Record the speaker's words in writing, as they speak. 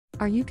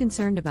Are you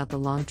concerned about the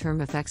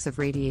long-term effects of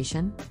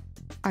radiation?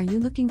 Are you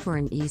looking for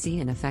an easy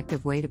and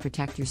effective way to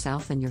protect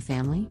yourself and your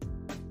family?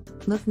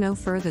 Look no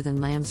further than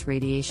Lamb's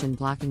Radiation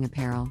Blocking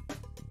Apparel.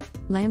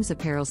 Lamb's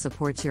apparel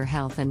supports your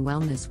health and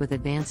wellness with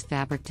advanced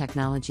fabric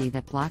technology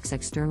that blocks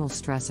external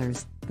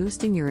stressors,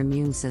 boosting your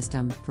immune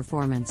system,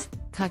 performance,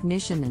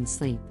 cognition, and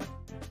sleep.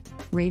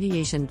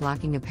 Radiation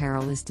blocking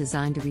apparel is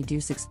designed to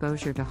reduce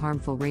exposure to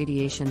harmful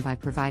radiation by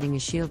providing a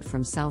shield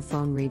from cell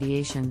phone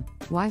radiation,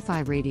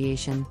 Wi-Fi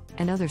radiation,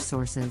 and other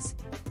sources.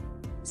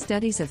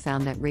 Studies have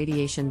found that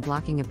radiation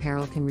blocking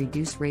apparel can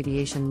reduce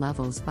radiation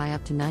levels by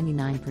up to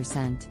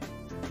 99%.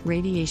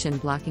 Radiation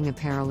blocking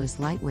apparel is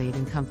lightweight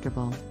and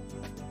comfortable.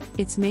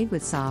 It's made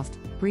with soft,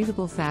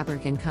 breathable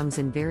fabric and comes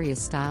in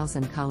various styles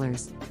and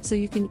colors, so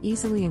you can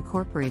easily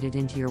incorporate it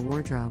into your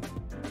wardrobe.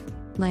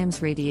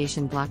 Lamb's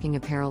radiation blocking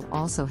apparel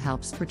also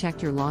helps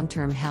protect your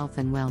long-term health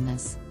and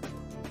wellness.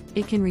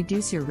 It can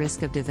reduce your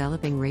risk of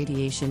developing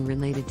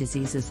radiation-related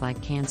diseases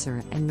like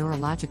cancer and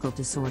neurological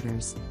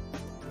disorders.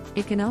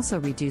 It can also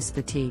reduce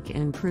fatigue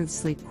and improve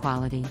sleep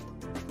quality.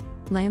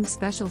 Lamb's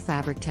special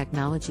fabric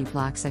technology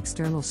blocks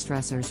external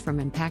stressors from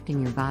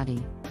impacting your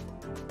body.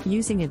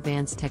 Using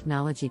advanced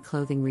technology,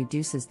 clothing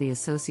reduces the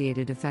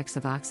associated effects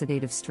of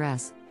oxidative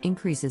stress,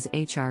 increases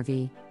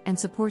HRV, and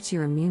supports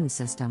your immune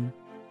system.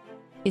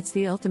 It's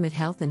the ultimate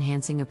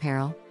health-enhancing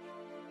apparel.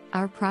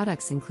 Our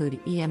products include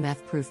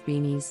EMF-proof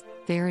beanies,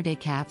 Faraday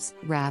caps,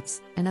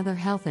 wraps, and other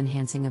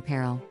health-enhancing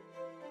apparel.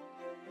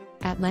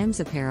 At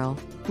Lamb's Apparel,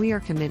 we are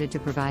committed to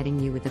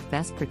providing you with the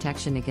best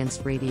protection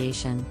against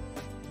radiation.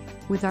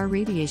 With our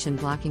radiation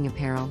blocking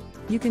apparel,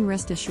 you can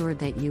rest assured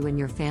that you and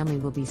your family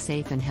will be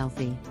safe and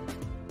healthy.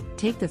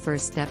 Take the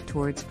first step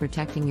towards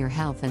protecting your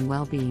health and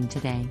well-being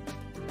today.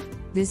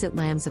 Visit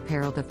Lamb's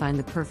Apparel to find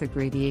the perfect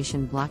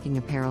radiation blocking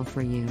apparel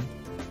for you.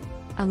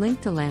 A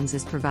link to Lamb's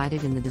is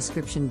provided in the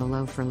description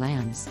below for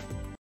Lamb's.